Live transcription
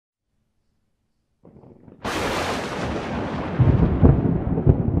Oh,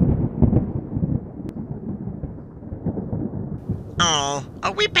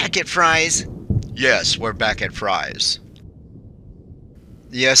 are we back at Fry's? Yes, we're back at Fry's.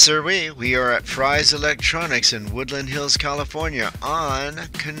 Yes, sir, we are at Fry's Electronics in Woodland Hills, California on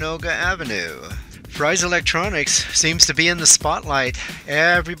Canoga Avenue. Fry's Electronics seems to be in the spotlight.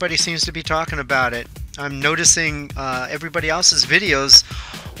 Everybody seems to be talking about it. I'm noticing everybody else's videos,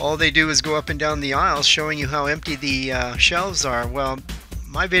 all they do is go up and down the aisles showing you how empty the shelves are. Well,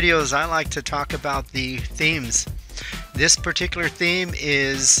 my videos, I like to talk about the themes. This particular theme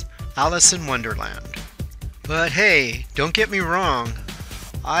is Alice in Wonderland. But hey, don't get me wrong,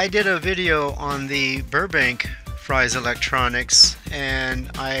 I did a video on the Burbank Fry's Electronics and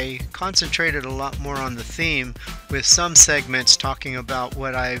I concentrated a lot more on the theme, with some segments talking about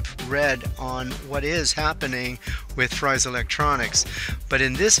what I've read on what is happening with Fry's Electronics. But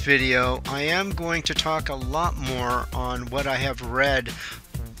in this video I am going to talk a lot more on what I have read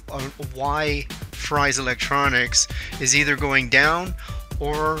on why Fry's Electronics is either going down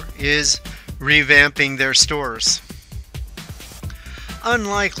or is revamping their stores.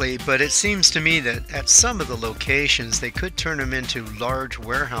 Unlikely, but it seems to me that at some of the locations they could turn them into large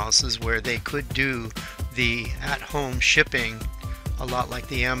warehouses where they could do the at-home shipping, a lot like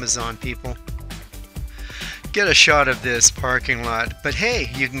the Amazon people. Get a shot of this parking lot, but hey,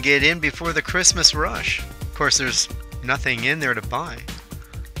 you can get in before the Christmas rush. Of course, there's nothing in there to buy.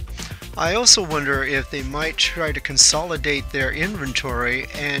 I also wonder if they might try to consolidate their inventory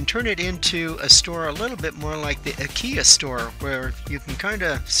and turn it into a store a little bit more like the IKEA store, where you can kind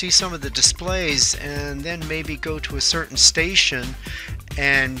of see some of the displays and then maybe go to a certain station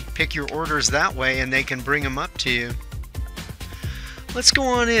and pick your orders that way and they can bring them up to you. Let's go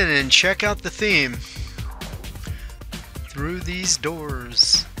on in and check out the theme through these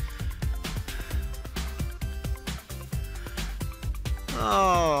doors.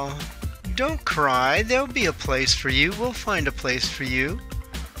 Oh, don't cry. There'll be a place for you. We'll find a place for you.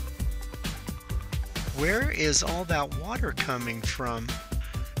 Where is all that water coming from?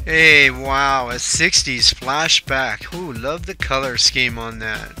 Hey, wow, a 60s flashback. Ooh, love the color scheme on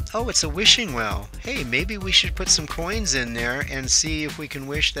that. Oh, it's a wishing well. Hey, maybe we should put some coins in there and see if we can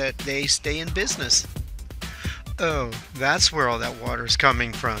wish that they stay in business. Oh, that's where all that water's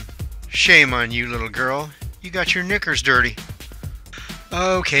coming from. Shame on you, little girl. You got your knickers dirty.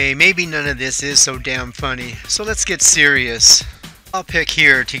 Okay, maybe none of this is so damn funny, so let's get serious. I'll pick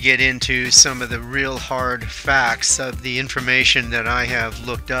here to get into some of the real hard facts of the information that I have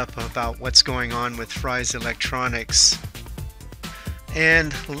looked up about what's going on with Fry's Electronics.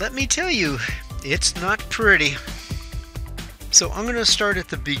 And let me tell you, it's not pretty. So I'm going to start at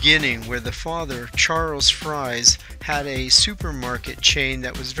the beginning, where the father, Charles Fry's, had a supermarket chain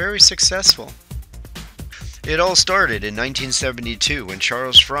that was very successful. It all started in 1972 when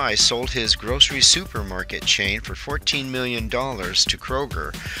Charles Fry sold his grocery supermarket chain for $14 million to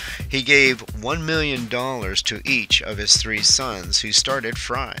Kroger. He gave $1 million to each of his three sons, who started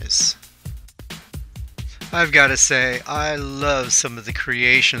Fry's. I've got to say, I love some of the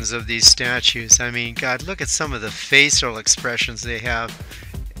creations of these statues. I mean, God, look at some of the facial expressions they have.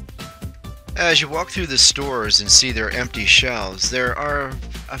 As you walk through the stores and see their empty shelves, there are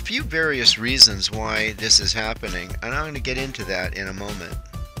a few various reasons why this is happening, and I'm going to get into that in a moment.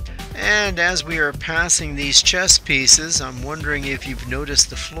 And as we are passing these chess pieces, I'm wondering if you've noticed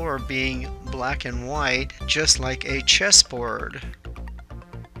the floor being black and white, just like a chessboard.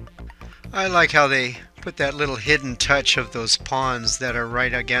 I like how they put that little hidden touch of those pawns that are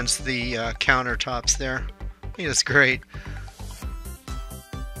right against the countertops there. I think it's great.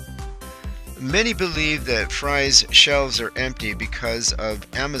 Many believe that Fry's shelves are empty because of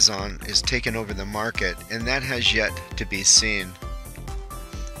Amazon is taking over the market, and that has yet to be seen.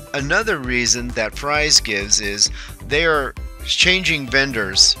 Another reason that Fry's gives is they are changing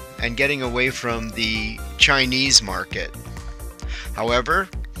vendors and getting away from the Chinese market. However,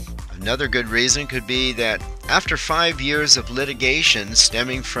 another good reason could be that after 5 years of litigation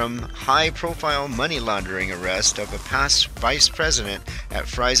stemming from high-profile money laundering arrest of a past vice president at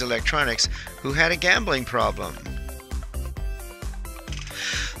Fry's Electronics who had a gambling problem.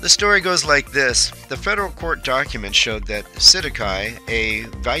 The story goes like this. The federal court documents showed that Sidikai, a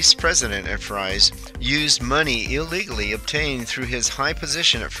vice president at Fry's, used money illegally obtained through his high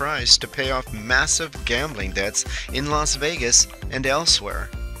position at Fry's to pay off massive gambling debts in Las Vegas and elsewhere.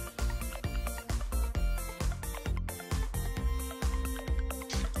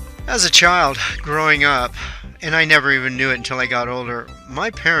 As a child, growing up, and I never even knew it until I got older,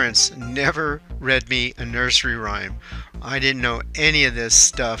 my parents never read me a nursery rhyme. I didn't know any of this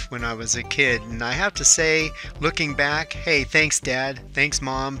stuff when I was a kid, and I have to say, looking back, hey, thanks Dad, thanks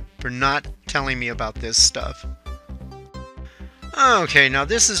Mom for not telling me about this stuff. Okay, now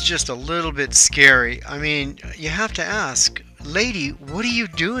this is just a little bit scary. I mean, you have to ask, lady, what are you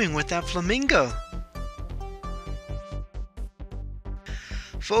doing with that flamingo?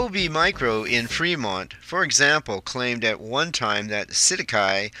 Phoebe Micro in Fremont, for example, claimed at one time that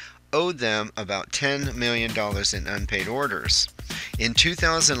Citicai owed them about $10 million in unpaid orders. In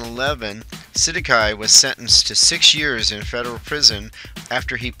 2011, Citicai was sentenced to 6 years in federal prison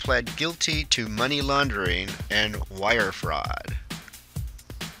after he pled guilty to money laundering and wire fraud.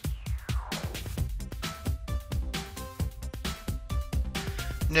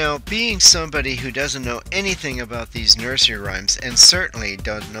 Now, being somebody who doesn't know anything about these nursery rhymes and certainly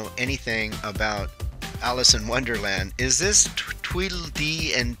doesn't know anything about Alice in Wonderland, is this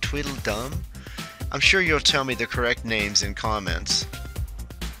Tweedledee and Tweedledum? I'm sure you'll tell me the correct names in comments.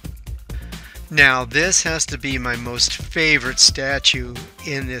 Now, this has to be my most favorite statue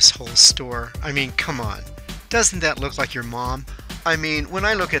in this whole store. I mean, come on. Doesn't that look like your mom? I mean, when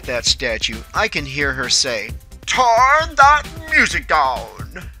I look at that statue, I can hear her say, "Turn that music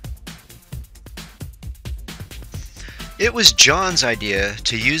down!" It was John's idea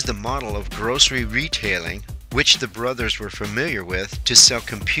to use the model of grocery retailing, which the brothers were familiar with, to sell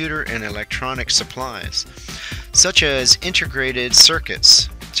computer and electronic supplies, such as integrated circuits,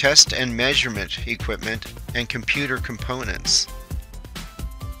 test and measurement equipment, and computer components.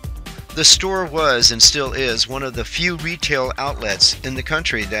 The store was and still is one of the few retail outlets in the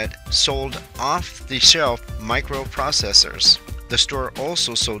country that sold off-the-shelf microprocessors. The store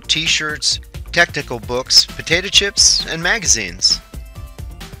also sold t-shirts, technical books, potato chips, and magazines.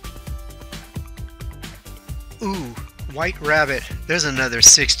 Ooh, White Rabbit. There's another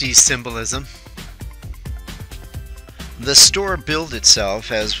 60s symbolism. The store billed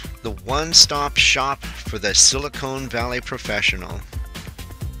itself as the one-stop shop for the Silicon Valley professional.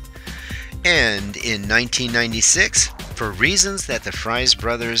 And in 1996, for reasons that the Fries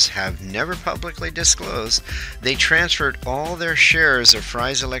brothers have never publicly disclosed, they transferred all their shares of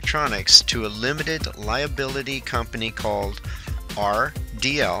Fries Electronics to a limited liability company called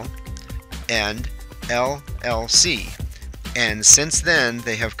RDL and LLC. And since then,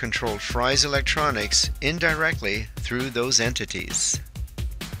 they have controlled Fries Electronics indirectly through those entities.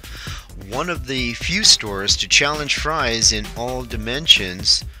 One of the few stores to challenge Fries in all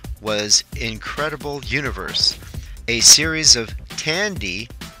dimensions was Incredible Universe, a series of Tandy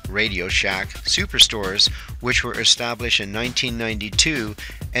Radio Shack superstores which were established in 1992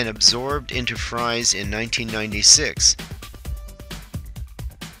 and absorbed into Fry's in 1996.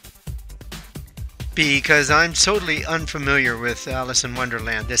 Because I'm totally unfamiliar with Alice in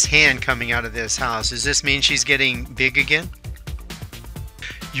Wonderland, this hand coming out of this house, does this mean she's getting big again?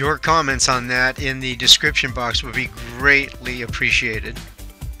 Your comments on that in the description box would be greatly appreciated.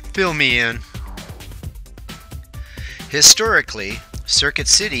 Fill me in. Historically, Circuit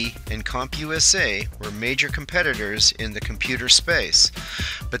City and CompUSA were major competitors in the computer space,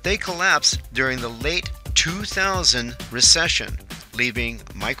 but they collapsed during the late 2000 recession, leaving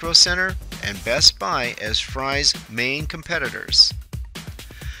Micro Center and Best Buy as Fry's main competitors.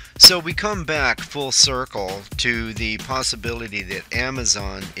 So we come back full circle to the possibility that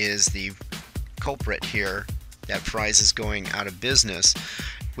Amazon is the culprit here, that Fry's is going out of business,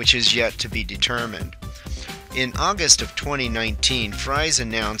 which is yet to be determined. In August of 2019, Fry's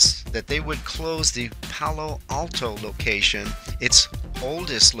announced that they would close the Palo Alto location, its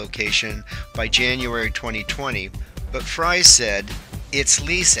oldest location, by January 2020, but Fry's said its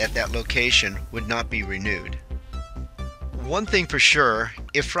lease at that location would not be renewed. One thing for sure,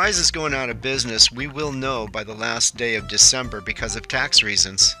 if Fry's is going out of business, we will know by the last day of December because of tax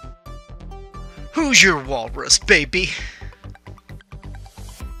reasons. Who's your walrus, baby?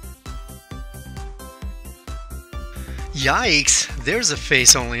 Yikes, there's a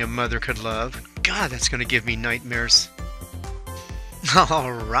face only a mother could love. God, that's gonna give me nightmares.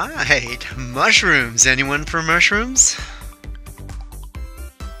 Alright, mushrooms. Anyone for mushrooms?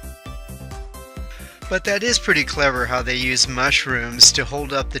 But that is pretty clever how they use mushrooms to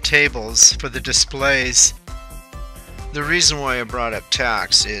hold up the tables for the displays. The reason why I brought up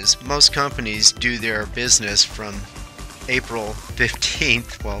tax is most companies do their business from April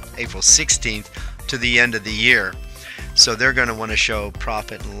 15th, well, April 16th to the end of the year. So they're going to want to show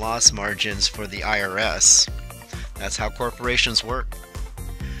profit and loss margins for the IRS. That's how corporations work.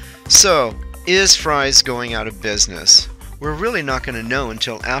 So, is Fry's going out of business? We're really not going to know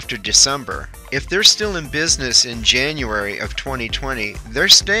until after December. If they're still in business in January of 2020, they're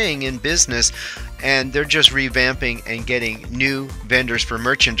staying in business and they're just revamping and getting new vendors for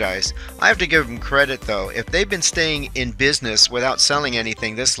merchandise. I have to give them credit though. If they've been staying in business without selling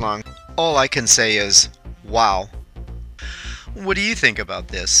anything this long, all I can say is, wow. What do you think about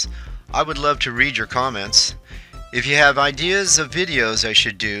this? I would love to read your comments. If you have ideas of videos I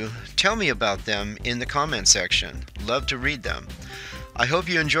should do, tell me about them in the comment section. Love to read them. I hope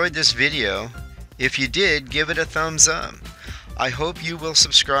you enjoyed this video. If you did, give it a thumbs up. I hope you will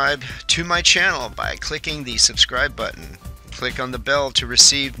subscribe to my channel by clicking the subscribe button. Click on the bell to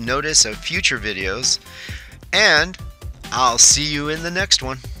receive notice of future videos. And I'll see you in the next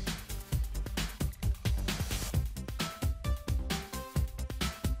one.